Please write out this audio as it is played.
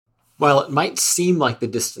While it might seem like the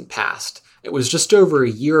distant past, it was just over a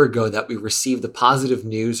year ago that we received the positive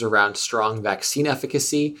news around strong vaccine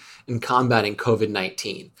efficacy in combating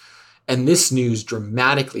COVID-19. And this news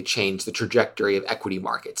dramatically changed the trajectory of equity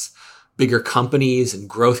markets. Bigger companies and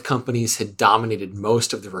growth companies had dominated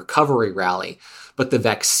most of the recovery rally, but the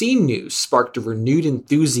vaccine news sparked a renewed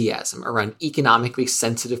enthusiasm around economically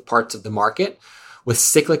sensitive parts of the market, with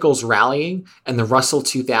cyclicals rallying and the Russell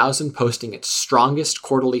 2000 posting its strongest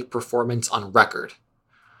quarterly performance on record.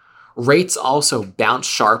 Rates also bounced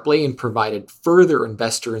sharply and provided further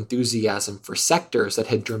investor enthusiasm for sectors that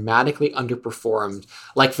had dramatically underperformed,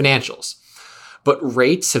 like financials. But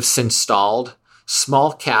rates have since stalled.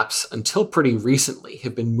 Small caps, until pretty recently,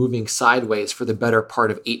 have been moving sideways for the better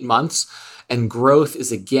part of 8 months, and growth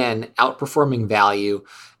is again outperforming value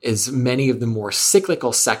as many of the more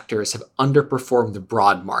cyclical sectors have underperformed the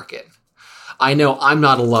broad market. I know I'm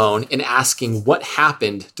not alone in asking what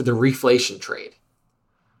happened to the reflation trade.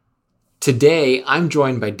 Today, I'm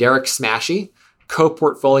joined by Derek Smashy,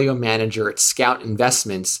 co-portfolio manager at Scout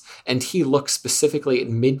Investments, and he looks specifically at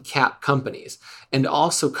mid-cap companies and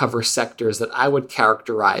also covers sectors that I would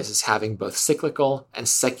characterize as having both cyclical and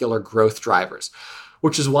secular growth drivers,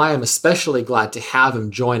 which is why I'm especially glad to have him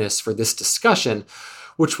join us for this discussion,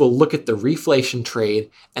 which will look at the reflation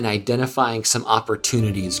trade and identifying some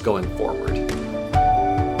opportunities going forward.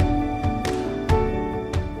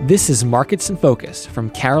 This is Markets in Focus from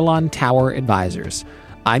Carillon Tower Advisors.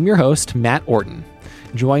 I'm your host, Matt Orton.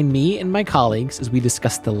 Join me and my colleagues as we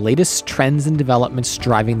discuss the latest trends and developments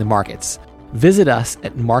driving the markets. Visit us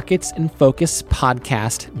at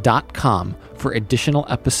marketsinfocuspodcast.com for additional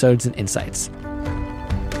episodes and insights.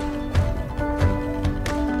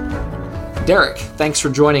 Derek, thanks for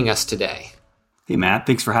joining us today. Hey, Matt.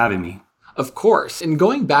 Thanks for having me. Of course. And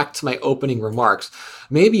going back to my opening remarks,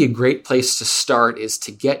 maybe a great place to start is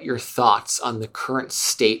to get your thoughts on the current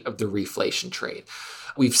state of the reflation trade.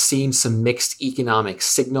 We've seen some mixed economic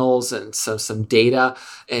signals and some data,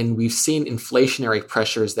 and we've seen inflationary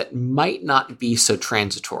pressures that might not be so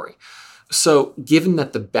transitory. So given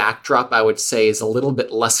that the backdrop, I would say, is a little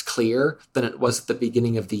bit less clear than it was at the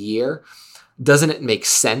beginning of the year, doesn't it make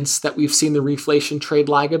sense that we've seen the reflation trade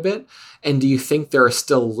lag a bit? And do you think there are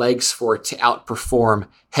still legs for it to outperform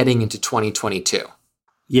heading into 2022?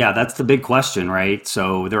 Yeah, that's the big question, right?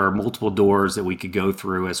 So there are multiple doors that we could go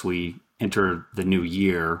through as we enter the new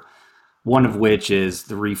year, one of which is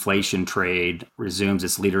the reflation trade resumes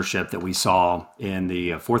its leadership that we saw in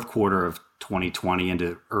the fourth quarter of 2020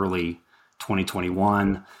 into early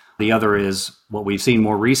 2021. The other is what we've seen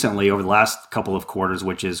more recently over the last couple of quarters,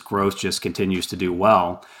 which is growth just continues to do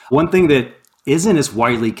well. One thing that isn't as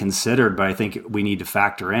widely considered, but I think we need to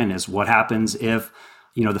factor in is what happens if,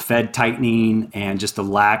 the Fed tightening and just the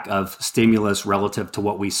lack of stimulus relative to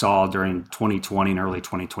what we saw during 2020 and early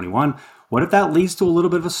 2021. What if that leads to a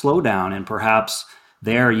little bit of a slowdown and perhaps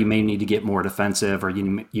there you may need to get more defensive or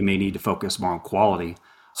you may need to focus more on quality.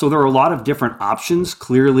 So there are a lot of different options.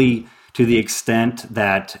 Clearly, to the extent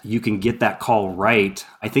that you can get that call right,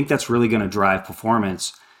 I think that's really going to drive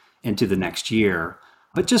performance into the next year.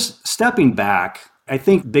 But just stepping back, I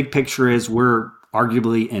think big picture is we're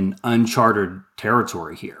arguably in uncharted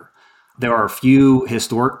territory here. There are a few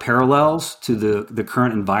historic parallels to the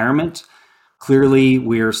current environment. Clearly,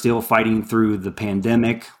 we are still fighting through the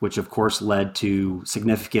pandemic, which of course led to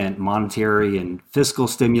significant monetary and fiscal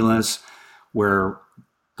stimulus. We're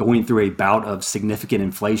going through a bout of significant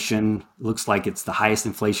inflation. Looks like it's the highest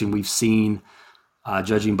inflation we've seen,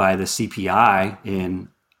 judging by the CPI, in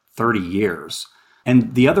 30 years.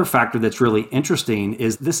 And the other factor that's really interesting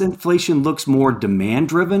is this inflation looks more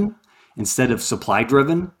demand-driven instead of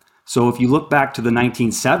supply-driven. So if you look back to the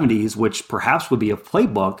 1970s, which perhaps would be a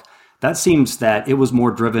playbook, that seems that it was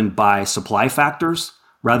more driven by supply factors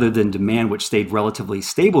rather than demand, which stayed relatively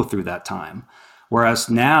stable through that time. Whereas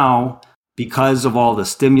now, because of all the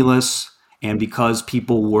stimulus and because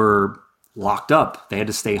people were locked up, they had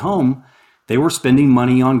to stay home, they were spending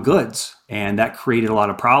money on goods. And that created a lot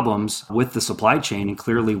of problems with the supply chain. And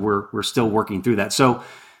clearly we're still working through that. So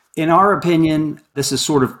in our opinion, this is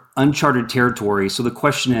sort of uncharted territory. So the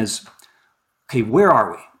question is, okay, where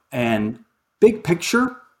are we? And big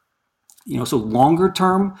picture, so longer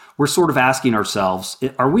term, we're sort of asking ourselves,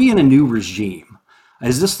 are we in a new regime?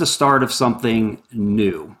 Is this the start of something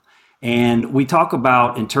new? And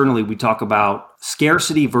internally, we talk about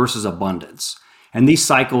scarcity versus abundance. And these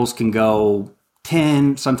cycles can go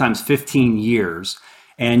 10, sometimes 15 years.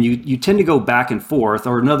 And you tend to go back and forth,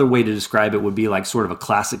 or another way to describe it would be like sort of a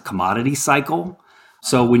classic commodity cycle.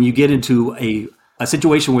 So when you get into a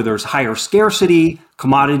situation where there's higher scarcity,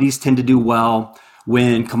 commodities tend to do well.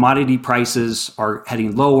 When commodity prices are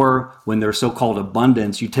heading lower, when there's so-called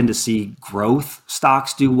abundance, you tend to see growth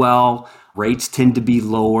stocks do well, rates tend to be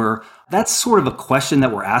lower. That's sort of a question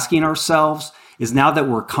that we're asking ourselves, is now that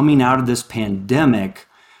we're coming out of this pandemic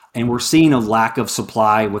and we're seeing a lack of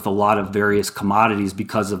supply with a lot of various commodities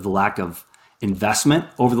because of the lack of investment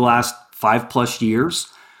over the last 5+ years,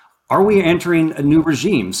 are we entering a new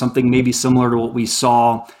regime, something maybe similar to what we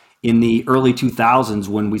saw in the early 2000s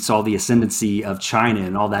when we saw the ascendancy of China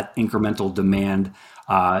and all that incremental demand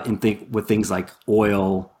with things like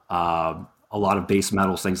oil, a lot of base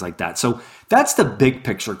metals, things like that. So that's the big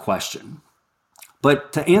picture question.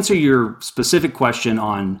 But to answer your specific question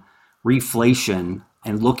on reflation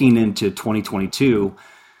and looking into 2022,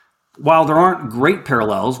 while there aren't great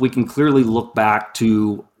parallels, we can clearly look back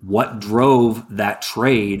to what drove that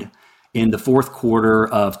trade in the fourth quarter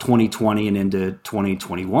of 2020 and into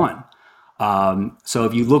 2021. So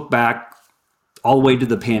if you look back all the way to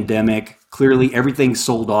the pandemic, clearly everything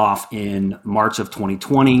sold off in March of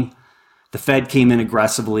 2020. The Fed came in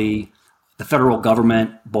aggressively. The federal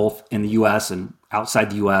government, both in the US and outside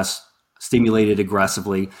the US, stimulated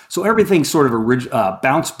aggressively. So everything sort of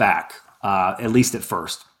bounced back, at least at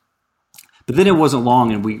first. But then it wasn't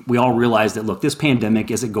long, and we all realized that, look, this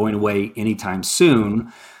pandemic isn't going away anytime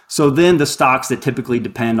soon. So then the stocks that typically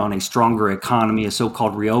depend on a stronger economy, a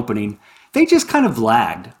so-called reopening, they just kind of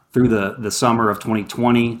lagged through the summer of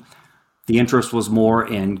 2020. The interest was more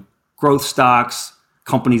in growth stocks,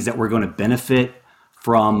 companies that were going to benefit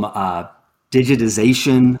from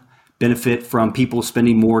digitization, benefit from people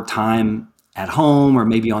spending more time at home or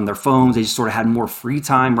maybe on their phones. They just sort of had more free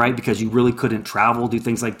time, right? Because you really couldn't travel, do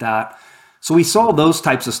things like that. So we saw those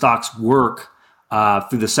types of stocks work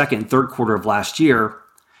through the second and third quarter of last year.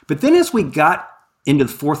 But then as we got into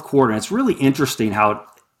the fourth quarter, and it's really interesting how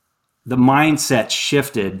the mindset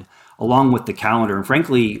shifted along with the calendar. And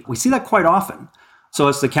frankly, we see that quite often. So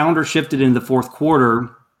as the calendar shifted in the fourth quarter,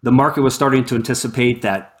 the market was starting to anticipate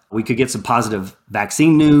that we could get some positive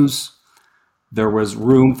vaccine news. There was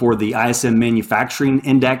room for the ISM manufacturing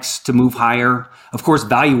index to move higher. Of course,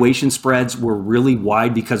 valuation spreads were really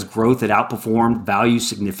wide because growth had outperformed value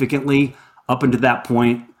significantly up until that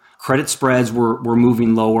point. Credit spreads were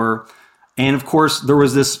moving lower. And of course, there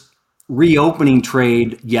was this reopening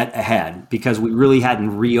trade yet ahead because we really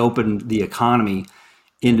hadn't reopened the economy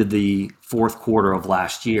into the fourth quarter of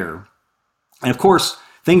last year. And of course,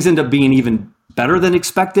 things end up being even better than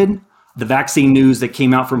expected. The vaccine news that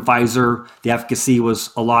came out from Pfizer, the efficacy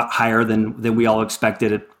was a lot higher than we all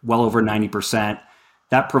expected, at well over 90%.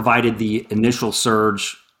 That provided the initial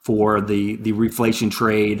surge for the reflation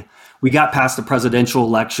trade. We got past the presidential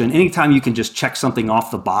election. Anytime you can just check something off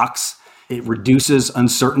the box, it reduces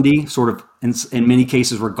uncertainty, sort of in many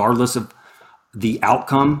cases, regardless of the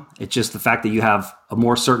outcome. It's just the fact that you have a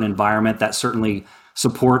more certain environment that certainly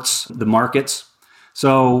supports the markets.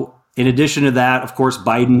 So in addition to that, of course,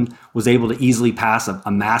 Biden was able to easily pass a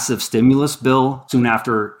massive stimulus bill soon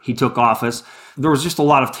after he took office. There was just a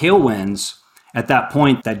lot of tailwinds at that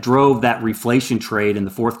point that drove that reflation trade in the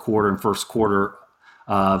fourth quarter and first quarter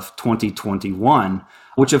of 2021,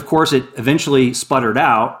 which of course it eventually sputtered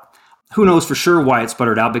out. Who knows for sure why it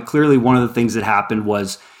sputtered out, but clearly one of the things that happened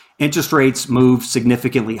was interest rates moved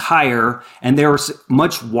significantly higher, and they were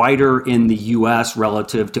much wider in the US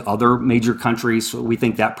relative to other major countries. So we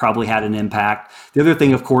think that probably had an impact. The other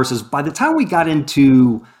thing, of course, is by the time we got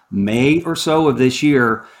into May or so of this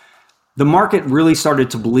year, the market really started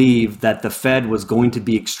to believe that the Fed was going to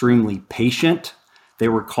be extremely patient. They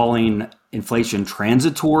were calling inflation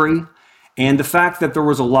transitory. And the fact that there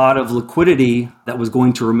was a lot of liquidity that was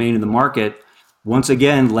going to remain in the market once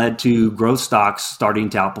again led to growth stocks starting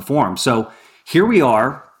to outperform. So here we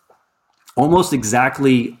are, almost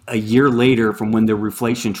exactly a year later from when the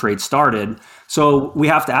reflation trade started. So we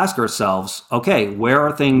have to ask ourselves, okay, where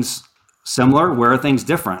are things similar? Where are things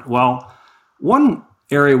different? Well, one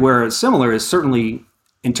area where it's similar is certainly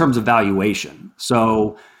in terms of valuation.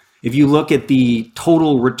 So if you look at the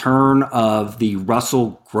total return of the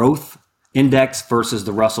Russell Growth Index versus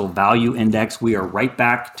the Russell Value Index, we are right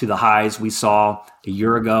back to the highs we saw a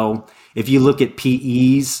year ago. If you look at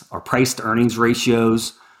PEs, or price to earnings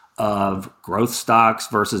ratios of growth stocks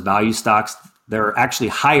versus value stocks, they're actually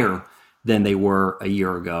higher than they were a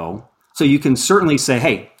year ago. So you can certainly say,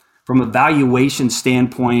 hey, from a valuation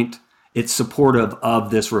standpoint, it's supportive of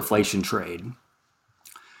this reflation trade.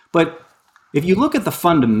 But if you look at the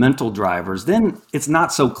fundamental drivers, then it's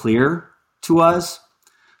not so clear to us.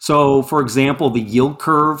 So, for example, the yield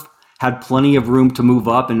curve had plenty of room to move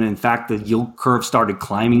up. And in fact, the yield curve started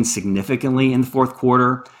climbing significantly in the fourth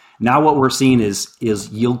quarter. Now what we're seeing is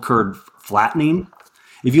yield curve flattening.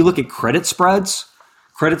 If you look at credit spreads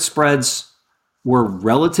were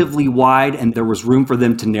relatively wide and there was room for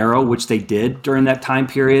them to narrow, which they did during that time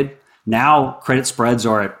period. Now credit spreads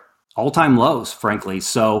are at all-time lows, frankly.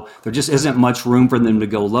 So there just isn't much room for them to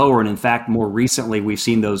go lower. And in fact, more recently, we've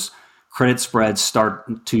seen those credit spreads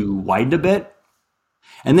start to widen a bit.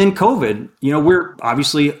 And then COVID, we're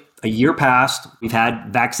obviously a year past. We've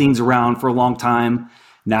had vaccines around for a long time.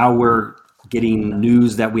 Now we're getting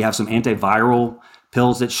news that we have some antiviral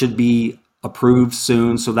pills that should be approved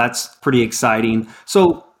soon. So that's pretty exciting.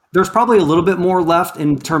 So there's probably a little bit more left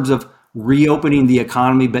in terms of reopening the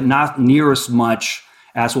economy, but not near as much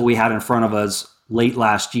as what we had in front of us late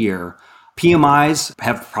last year. PMIs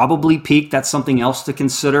have probably peaked. That's something else to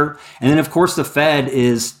consider. And then, of course, the Fed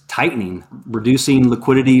is tightening, reducing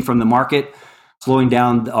liquidity from the market, slowing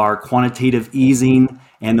down our quantitative easing,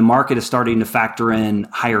 and the market is starting to factor in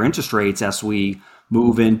higher interest rates as we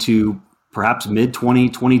move into perhaps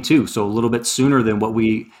mid-2022, so a little bit sooner than what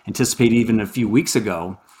we anticipated even a few weeks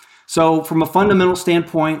ago. So from a fundamental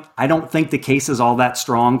standpoint, I don't think the case is all that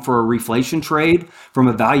strong for a reflation trade. From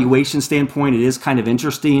a valuation standpoint, it is kind of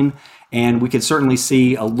interesting, and we could certainly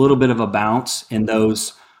see a little bit of a bounce in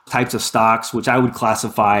those types of stocks, which I would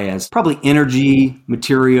classify as probably energy,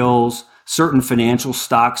 materials, certain financial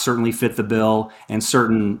stocks certainly fit the bill, and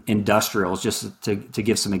certain industrials, just to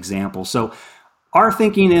give some examples. So our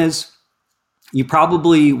thinking is you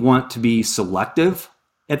probably want to be selective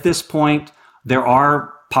at this point. There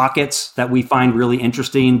are pockets that we find really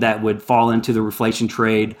interesting that would fall into the reflation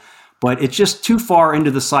trade, but it's just too far into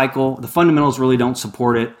the cycle. The fundamentals really don't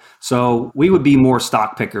support it. So we would be more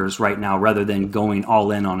stock pickers right now rather than going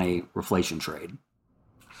all in on a reflation trade.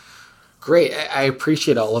 Great. I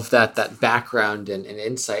appreciate all of that background and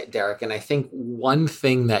insight, Derek. And I think one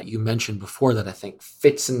thing that you mentioned before that I think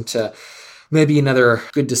fits into maybe another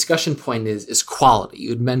good discussion point is quality. You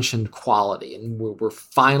had mentioned quality, and we're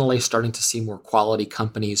finally starting to see more quality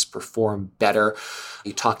companies perform better.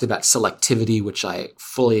 You talked about selectivity, which I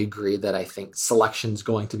fully agree that I think selection is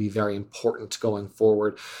going to be very important going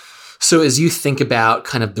forward. So as you think about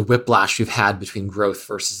kind of the whiplash we've had between growth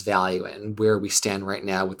versus value and where we stand right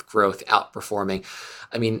now with growth outperforming,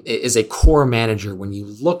 I mean, as a core manager, when you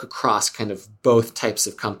look across kind of both types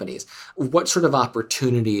of companies, what sort of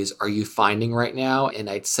opportunities are you finding right now? And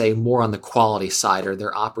I'd say more on the quality side, are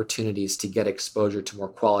there opportunities to get exposure to more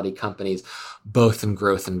quality companies, both in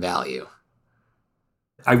growth and value?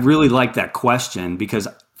 I really like that question because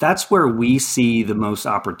that's where we see the most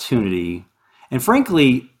opportunity. And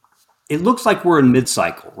frankly, it looks like we're in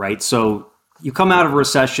mid-cycle, right? So you come out of a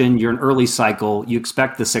recession, you're in early cycle, you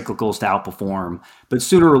expect the cyclicals to outperform, but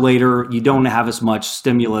sooner or later, you don't have as much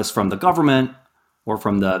stimulus from the government or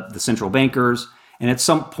from the central bankers. And at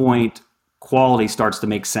some point, quality starts to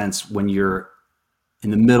make sense when you're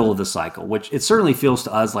in the middle of the cycle, which it certainly feels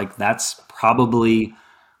to us like that's probably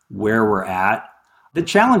where we're at. The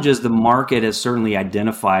challenge is the market has certainly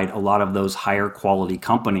identified a lot of those higher quality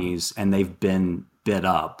companies and they've been bid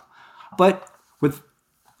up. But with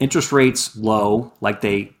interest rates low, like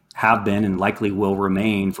they have been and likely will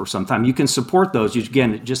remain for some time, you can support those. You,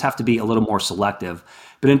 again, just have to be a little more selective.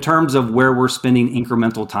 But in terms of where we're spending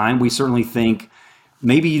incremental time, we certainly think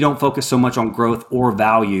maybe you don't focus so much on growth or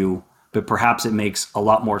value, but perhaps it makes a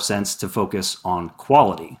lot more sense to focus on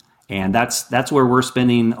quality. And that's where we're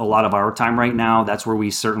spending a lot of our time right now. That's where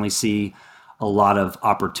we certainly see a lot of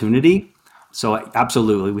opportunity. So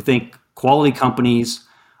absolutely, we think quality companies.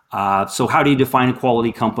 So how do you define a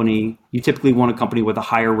quality company? You typically want a company with a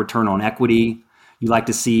higher return on equity. You like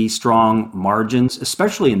to see strong margins,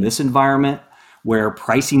 especially in this environment where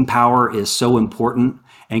pricing power is so important.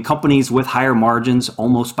 And companies with higher margins,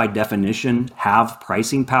 almost by definition, have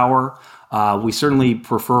pricing power. We certainly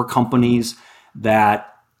prefer companies that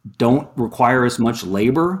don't require as much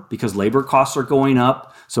labor because labor costs are going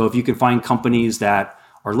up. So if you can find companies that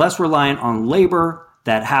are less reliant on labor,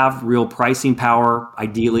 that have real pricing power.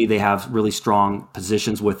 Ideally, they have really strong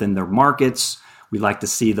positions within their markets. We like to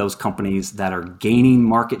see those companies that are gaining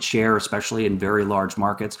market share, especially in very large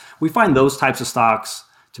markets. We find those types of stocks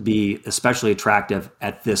to be especially attractive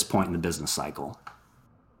at this point in the business cycle.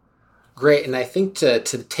 Great. And I think to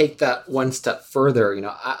take that one step further,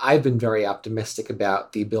 I've been very optimistic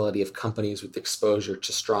about the ability of companies with exposure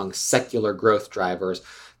to strong secular growth drivers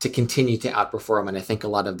to continue to outperform. And I think a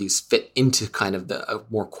lot of these fit into kind of a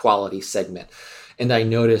more quality segment. And I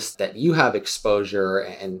noticed that you have exposure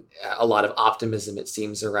and a lot of optimism, it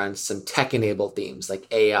seems, around some tech-enabled themes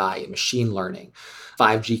like AI, machine learning,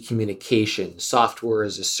 5G communication, software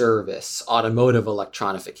as a service, automotive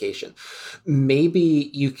electronification. Maybe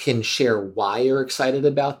you can share why you're excited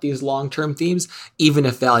about these long-term themes, even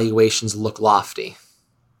if valuations look lofty.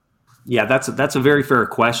 Yeah, that's a very fair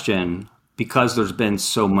question because there's been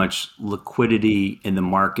so much liquidity in the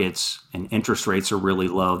markets and interest rates are really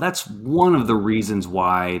low. That's one of the reasons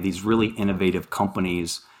why these really innovative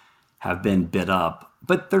companies have been bid up.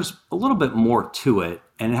 But there's a little bit more to it,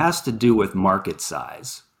 and it has to do with market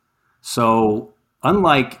size. So,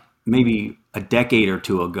 unlike maybe a decade or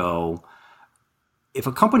two ago, if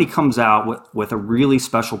a company comes out with a really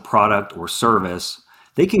special product or service,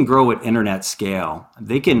 they can grow at internet scale.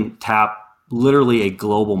 They can tap literally a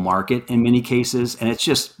global market in many cases. And it's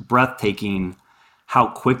just breathtaking how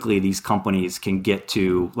quickly these companies can get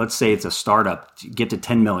to, let's say it's a startup, get to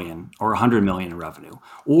 10 million or 100 million in revenue.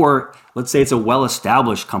 Or let's say it's a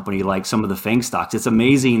well-established company like some of the FANG stocks. It's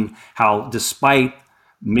amazing how despite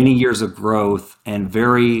many years of growth and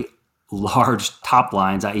very large top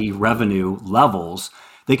lines, i.e. revenue levels,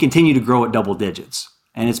 they continue to grow at double digits.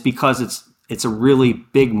 And it's because it's a really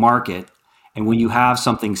big market. And when you have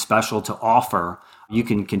something special to offer, you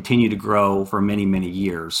can continue to grow for many, many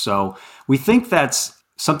years. So we think that's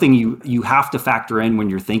something you have to factor in when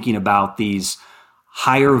you're thinking about these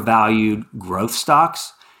higher valued growth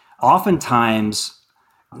stocks. Oftentimes,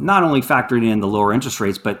 not only factoring in the lower interest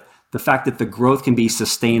rates, but the fact that the growth can be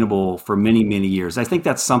sustainable for many, many years. I think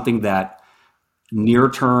that's something that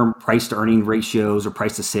near-term price to earning ratios or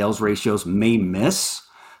price to sales ratios may miss.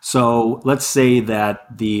 So let's say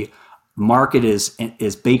that the market is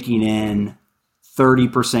baking in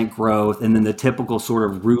 30% growth, and then the typical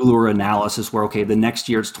sort of ruler analysis where, okay, the next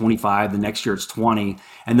year it's 25, the next year it's 20,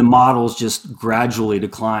 and the models just gradually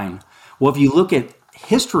decline. Well, if you look at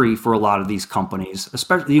history for a lot of these companies,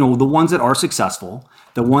 especially, the ones that are successful,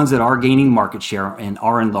 the ones that are gaining market share and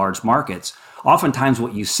are in large markets, oftentimes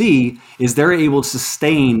what you see is they're able to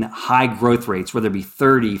sustain high growth rates, whether it be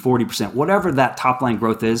 30, 40%, whatever that top line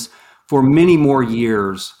growth is, for many more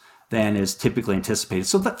years than is typically anticipated.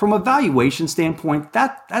 So that from a valuation standpoint,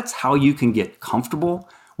 that's how you can get comfortable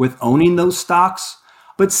with owning those stocks.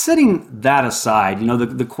 But setting that aside,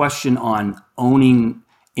 the question on owning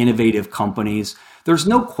innovative companies, there's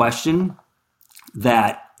no question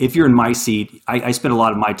that if you're in my seat, I spend a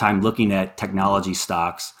lot of my time looking at technology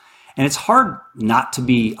stocks, and it's hard not to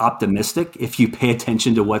be optimistic if you pay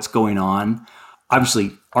attention to what's going on.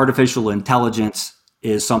 Obviously, artificial intelligence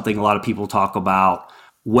is something a lot of people talk about.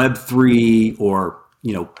 Web3 or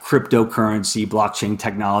cryptocurrency, blockchain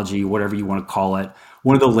technology, whatever you want to call it.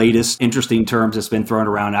 One of the latest interesting terms that's been thrown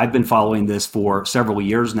around, I've been following this for several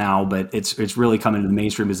years now, but it's really coming to the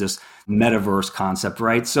mainstream, is this metaverse concept,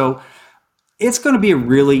 right? So it's going to be a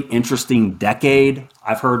really interesting decade.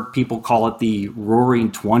 I've heard people call it the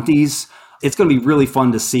roaring 20s. It's going to be really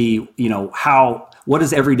fun to see, what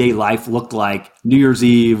does everyday life look like New Year's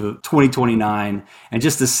Eve 2029, and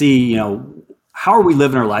just to see, how are we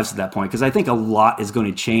living our lives at that point? Because I think a lot is going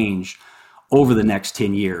to change over the next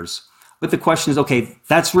 10 years. But the question is, okay,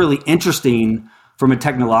 that's really interesting from a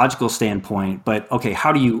technological standpoint, but okay,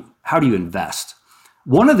 how do you invest?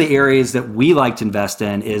 One of the areas that we like to invest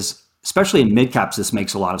in is, especially in mid caps, this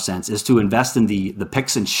makes a lot of sense, is to invest in the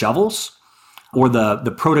picks and shovels or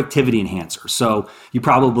the productivity enhancers. So you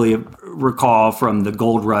probably recall from the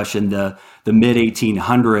gold rush in the mid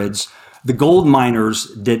 1800s, the gold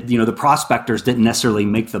miners the prospectors didn't necessarily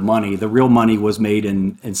make the money. The real money was made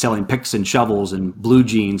in selling picks and shovels and blue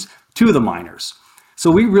jeans to the miners.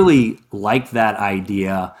 So we really like that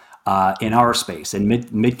idea in our space. And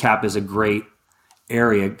mid cap is a great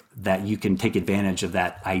area that you can take advantage of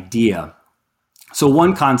that idea. So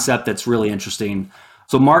one concept that's really interesting.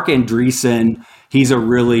 So Marc Andreessen, he's a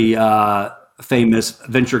really famous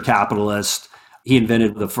venture capitalist. He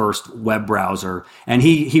invented the first web browser. And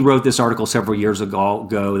he wrote this article several years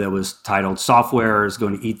ago that was titled "Software is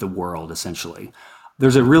Going to Eat the World," essentially.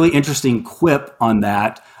 There's a really interesting quip on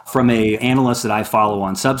that from an analyst that I follow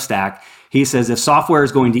on Substack. He says, if software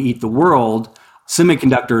is going to eat the world,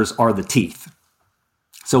 semiconductors are the teeth.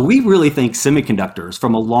 So we really think semiconductors,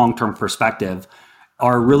 from a long-term perspective,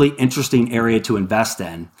 are a really interesting area to invest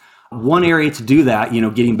in. One area to do that,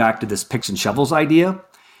 getting back to this picks and shovels idea,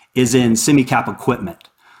 is in semi-cap equipment.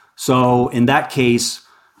 So in that case,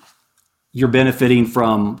 you're benefiting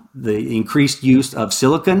from the increased use of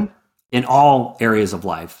silicon in all areas of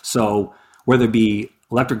life. So whether it be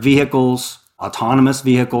electric vehicles, autonomous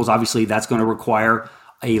vehicles, obviously that's going to require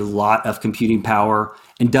a lot of computing power.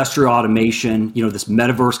 Industrial automation, this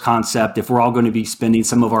metaverse concept, if we're all going to be spending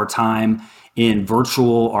some of our time in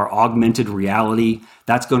virtual or augmented reality,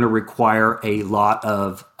 that's going to require a lot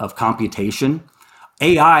of computation.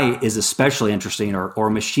 AI is especially interesting, or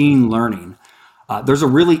machine learning. There's a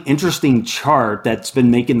really interesting chart that's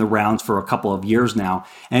been making the rounds for a couple of years now.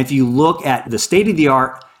 And if you look at the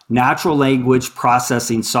state-of-the-art natural language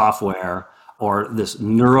processing software, or this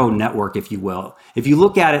neural network, if you will, if you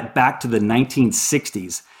look at it back to the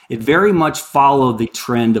 1960s, it very much followed the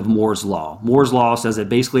trend of Moore's Law. Moore's Law says that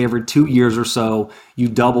basically every 2 years or so, you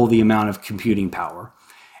double the amount of computing power.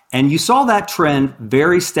 And you saw that trend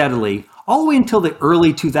very steadily all the way until the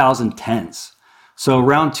early 2010s. So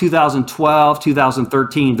around 2012,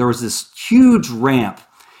 2013, there was this huge ramp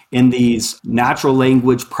in these natural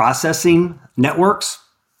language processing networks.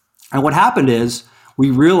 And what happened is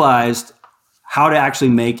we realized how to actually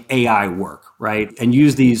make AI work, right? And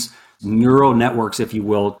use these neural networks, if you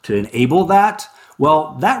will, to enable that.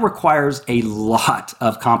 Well, that requires a lot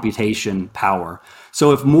of computation power.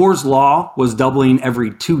 So if Moore's Law was doubling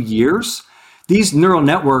every 2 years, these neural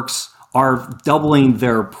networks are doubling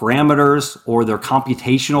their parameters or their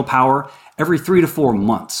computational power every 3 to 4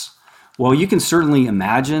 months. Well, you can certainly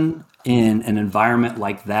imagine in an environment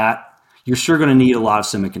like that, you're sure going to need a lot of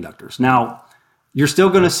semiconductors. Now, you're still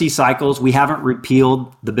going to see cycles. We haven't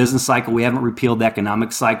repealed the business cycle. We haven't repealed the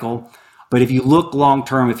economic cycle. But if you look long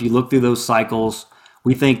term, if you look through those cycles,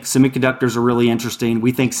 we think semiconductors are really interesting.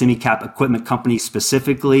 We think semi-cap equipment companies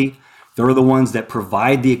specifically, they're the ones that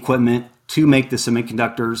provide the equipment to make the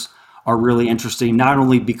semiconductors, are really interesting, not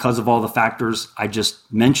only because of all the factors I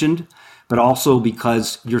just mentioned, but also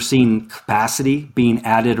because you're seeing capacity being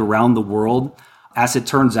added around the world. As it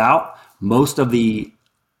turns out, most of the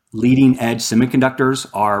leading edge semiconductors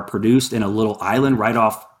are produced in a little island right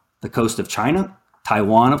off the coast of China,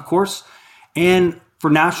 Taiwan, of course. And for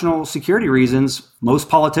national security reasons, most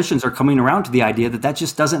politicians are coming around to the idea that that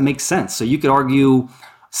just doesn't make sense. So you could argue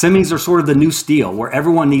semis are sort of the new steel, where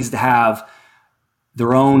everyone needs to have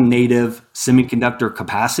their own native semiconductor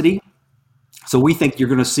capacity. So we think you're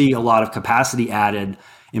going to see a lot of capacity added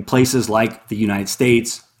in places like the United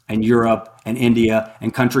States and Europe and India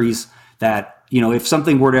and countries that, if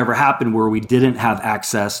something were to ever happen where we didn't have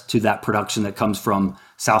access to that production that comes from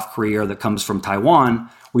South Korea or that comes from Taiwan,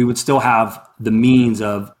 we would still have the means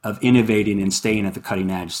of innovating and staying at the cutting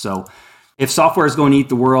edge. So if software is going to eat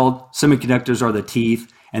the world, semiconductors are the teeth.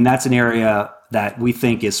 And that's an area that we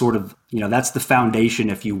think is sort of, that's the foundation,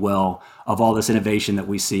 if you will, of all this innovation that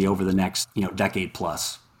we see over the next, decade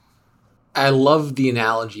plus. I love the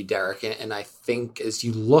analogy, Derek. And I think as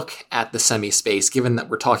you look at the semi space, given that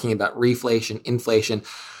we're talking about reflation, inflation,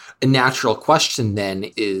 a natural question then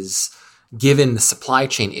is, given the supply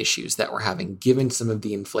chain issues that we're having, given some of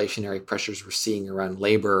the inflationary pressures we're seeing around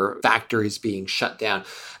labor, factories being shut down,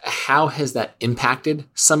 how has that impacted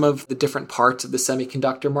some of the different parts of the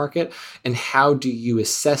semiconductor market? And how do you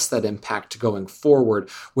assess that impact going forward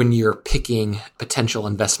when you're picking potential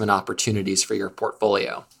investment opportunities for your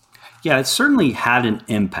portfolio? Yeah, it certainly had an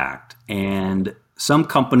impact. And some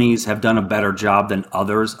companies have done a better job than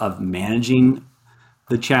others of managing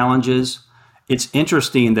the challenges. It's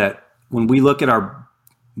interesting that when we look at our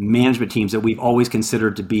management teams that we've always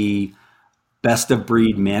considered to be best of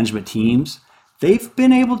breed management teams, they've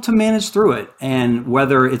been able to manage through it. And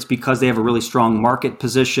whether it's because they have a really strong market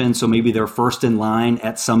position, so maybe they're first in line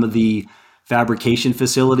at some of the fabrication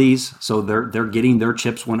facilities, so they're getting their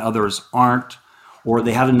chips when others aren't, or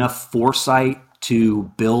they had enough foresight to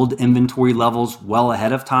build inventory levels well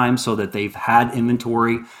ahead of time so that they've had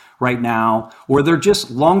inventory right now, or they're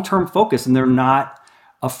just long-term focused and they're not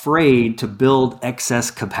afraid to build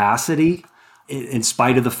excess capacity in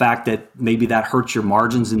spite of the fact that maybe that hurts your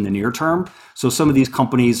margins in the near term. So some of these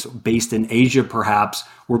companies based in Asia perhaps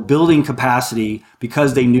were building capacity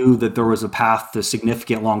because they knew that there was a path to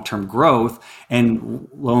significant long-term growth. And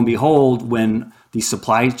lo and behold, when the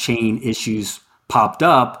supply chain issues popped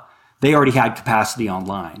up, they already had capacity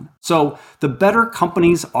online. So the better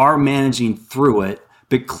companies are managing through it,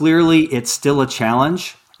 but clearly it's still a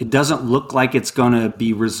challenge. It doesn't look like it's going to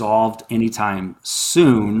be resolved anytime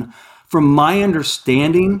soon. From my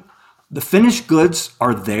understanding, the finished goods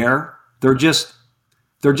are there. They're just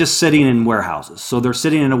sitting in warehouses. So they're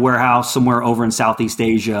sitting in a warehouse somewhere over in Southeast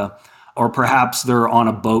Asia, or perhaps they're on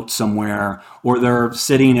a boat somewhere, or they're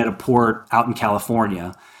sitting at a port out in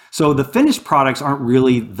California. So the finished products aren't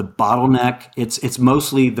really the bottleneck. It's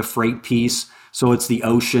mostly the freight piece. So it's the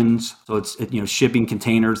oceans. So it's shipping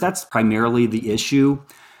containers. That's primarily the issue.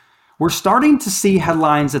 We're starting to see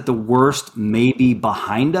headlines that the worst may be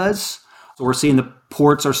behind us. We're seeing the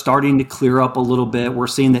ports are starting to clear up a little bit. We're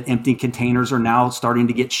seeing that empty containers are now starting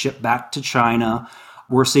to get shipped back to China.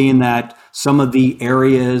 We're seeing that some of the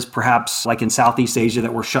areas, perhaps like in Southeast Asia,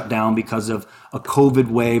 that were shut down because of a COVID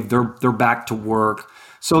wave, they're back to work.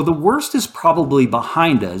 So the worst is probably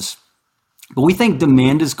behind us, but we think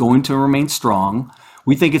demand is going to remain strong.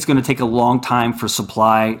 We think it's going to take a long time for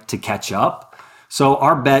supply to catch up. So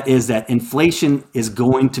our bet is that inflation is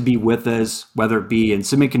going to be with us, whether it be in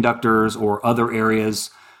semiconductors or other areas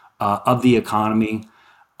of the economy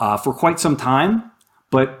for quite some time,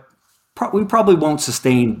 but we probably won't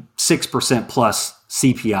sustain 6% plus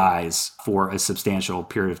CPIs for a substantial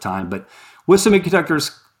period of time. But with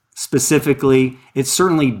semiconductors specifically, it's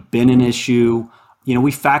certainly been an issue.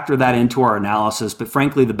 We factor that into our analysis, but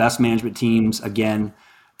frankly, the best management teams, again,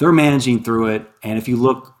 they're managing through it. And if you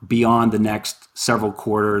look beyond the next several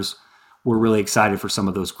quarters, we're really excited for some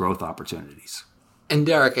of those growth opportunities. And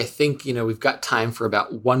Derek, I think, we've got time for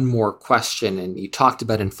about one more question. And you talked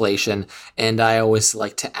about inflation. And I always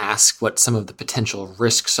like to ask what some of the potential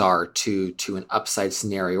risks are to an upside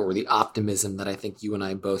scenario, or the optimism that I think you and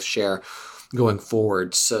I both share going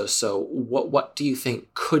forward. So what do you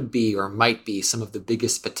think could be or might be some of the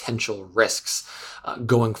biggest potential risks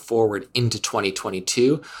going forward into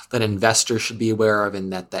 2022 that investors should be aware of,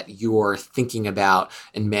 and that you're thinking about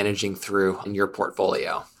and managing through in your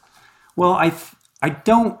portfolio? Well, I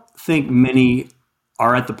don't think many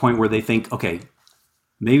are at the point where they think, okay,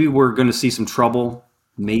 maybe we're going to see some trouble.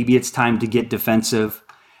 Maybe it's time to get defensive.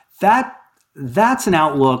 That's an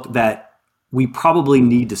outlook that we probably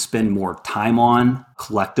need to spend more time on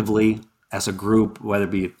collectively as a group, whether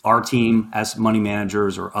it be our team as money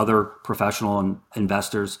managers or other professional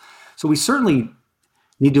investors. So we certainly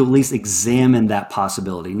need to at least examine that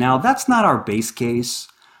possibility. Now, that's not our base case.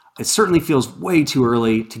 It certainly feels way too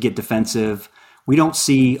early to get defensive. We don't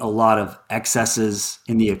see a lot of excesses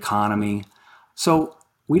in the economy. So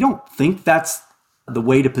we don't think that's the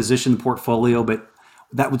way to position the portfolio, but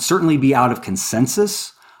that would certainly be out of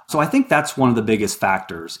consensus. So I think that's one of the biggest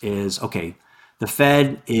factors is, okay, the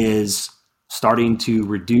Fed is starting to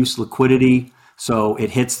reduce liquidity. So it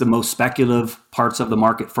hits the most speculative parts of the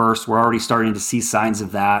market first. We're already starting to see signs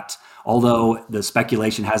of that, although the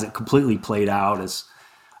speculation hasn't completely played out as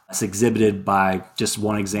exhibited by just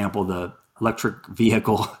one example, the electric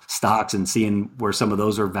vehicle stocks, and seeing where some of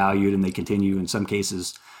those are valued, and they continue in some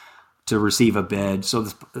cases to receive a bid. So,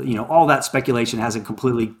 all that speculation hasn't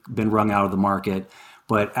completely been wrung out of the market.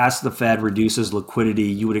 But as the Fed reduces liquidity,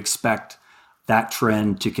 you would expect that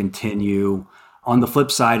trend to continue. On the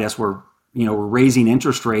flip side, as we're raising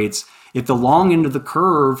interest rates, if the long end of the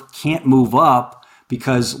curve can't move up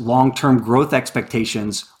because long-term growth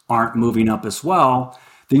expectations aren't moving up as well,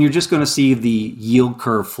 then you're just going to see the yield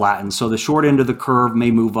curve flatten. So the short end of the curve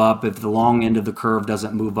may move up. If the long end of the curve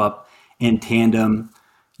doesn't move up in tandem,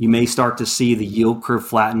 you may start to see the yield curve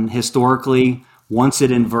flatten. Historically, once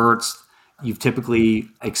it inverts, you've typically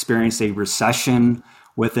experienced a recession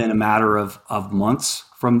within a matter of months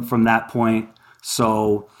from that point.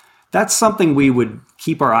 So that's something we would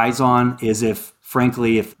keep our eyes on, is if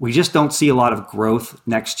we just don't see a lot of growth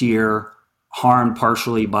next year, harmed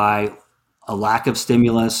partially by a lack of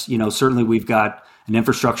stimulus. Certainly we've got an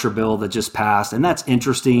infrastructure bill that just passed, and that's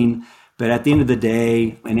interesting. But at the end of the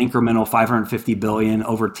day, an incremental $550 billion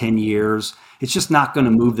over 10 years, it's just not going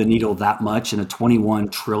to move the needle that much in a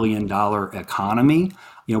 $21 trillion economy.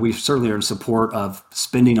 We certainly are in support of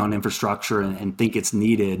spending on infrastructure and think it's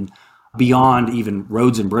needed beyond even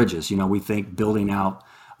roads and bridges. We think building out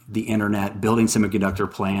the internet, building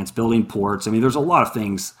semiconductor plants, building ports. There's a lot of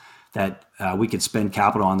things that we could spend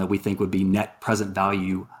capital on that we think would be net present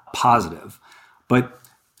value positive. But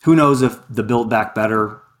who knows if the Build Back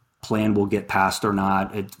Better plan will get passed or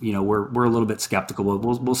not. We're a little bit skeptical.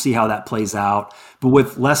 We'll see how that plays out. But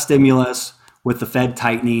with less stimulus, with the Fed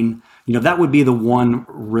tightening, that would be the one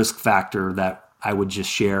risk factor that I would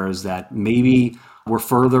just share, is that maybe we're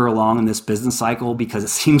further along in this business cycle, because it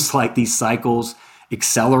seems like these cycles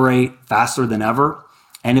accelerate faster than ever.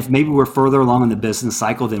 And if maybe we're further along in the business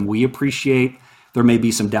cycle than we appreciate, there may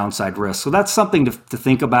be some downside risk. So that's something to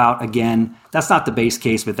think about. Again, that's not the base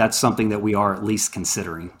case, but that's something that we are at least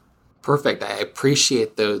considering. Perfect. I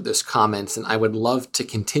appreciate those comments, and I would love to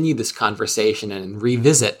continue this conversation and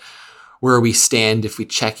revisit where we stand if we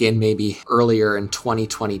check in maybe earlier in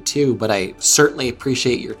 2022. But I certainly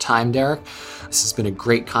appreciate your time, Derek. This has been a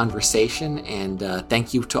great conversation, and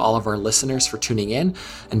thank you to all of our listeners for tuning in.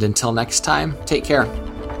 And until next time, take care.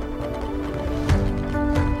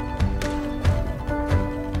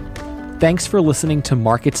 Thanks for listening to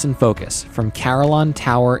Markets in Focus from Carillon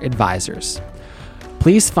Tower Advisors.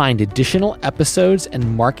 Please find additional episodes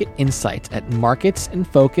and market insights at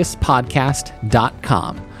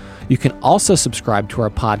marketsinfocuspodcast.com. You can also subscribe to our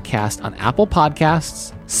podcast on Apple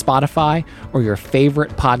Podcasts, Spotify, or your favorite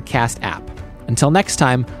podcast app. Until next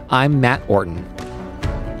time, I'm Matt Orton.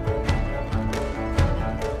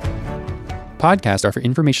 Podcasts are for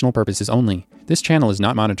informational purposes only. This channel is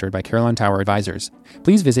not monitored by Carillon Tower Advisors.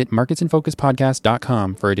 Please visit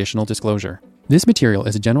marketsinfocuspodcast.com for additional disclosure. This material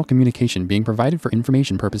is a general communication being provided for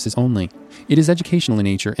information purposes only. It is educational in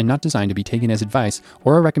nature and not designed to be taken as advice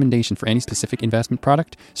or a recommendation for any specific investment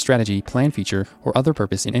product, strategy, plan feature, or other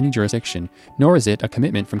purpose in any jurisdiction, nor is it a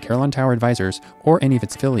commitment from Carillon Tower Advisors or any of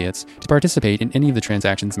its affiliates to participate in any of the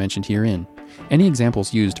transactions mentioned herein. Any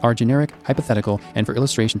examples used are generic, hypothetical, and for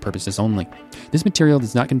illustration purposes only. This material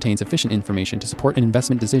does not contain sufficient information to support an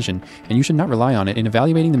investment decision, and you should not rely on it in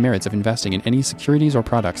evaluating the merits of investing in any securities or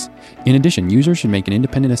products. In addition, users should make an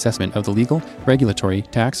independent assessment of the legal, regulatory,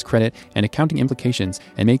 tax, credit, and accounting implications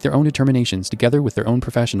and make their own determinations together with their own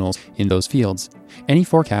professionals in those fields. Any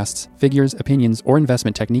forecasts, figures, opinions, or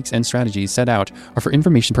investment techniques and strategies set out are for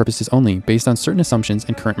information purposes only based on certain assumptions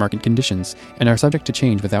and current market conditions, and are subject to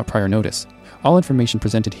change without prior notice. All information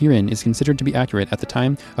presented herein is considered to be accurate at the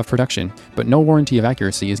time of production, but no warranty of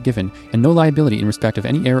accuracy is given, and no liability in respect of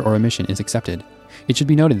any error or omission is accepted. It should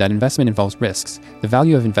be noted that investment involves risks. The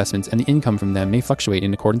value of investments and the income from them may fluctuate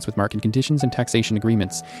in accordance with market conditions and taxation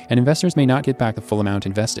agreements, and investors may not get back the full amount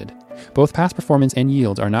invested. Both past performance and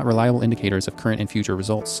yields are not reliable indicators of current and future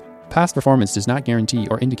results. Past performance does not guarantee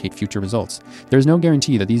or indicate future results. There is no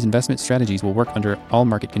guarantee that these investment strategies will work under all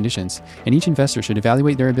market conditions, and each investor should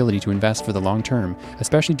evaluate their ability to invest for the long term,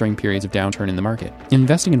 especially during periods of downturn in the market.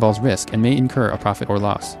 Investing involves risk and may incur a profit or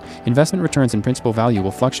loss. Investment returns and principal value will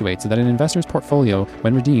fluctuate so that an investor's portfolio,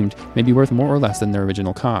 when redeemed, may be worth more or less than their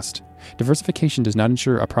original cost. Diversification does not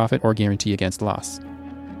ensure a profit or guarantee against loss.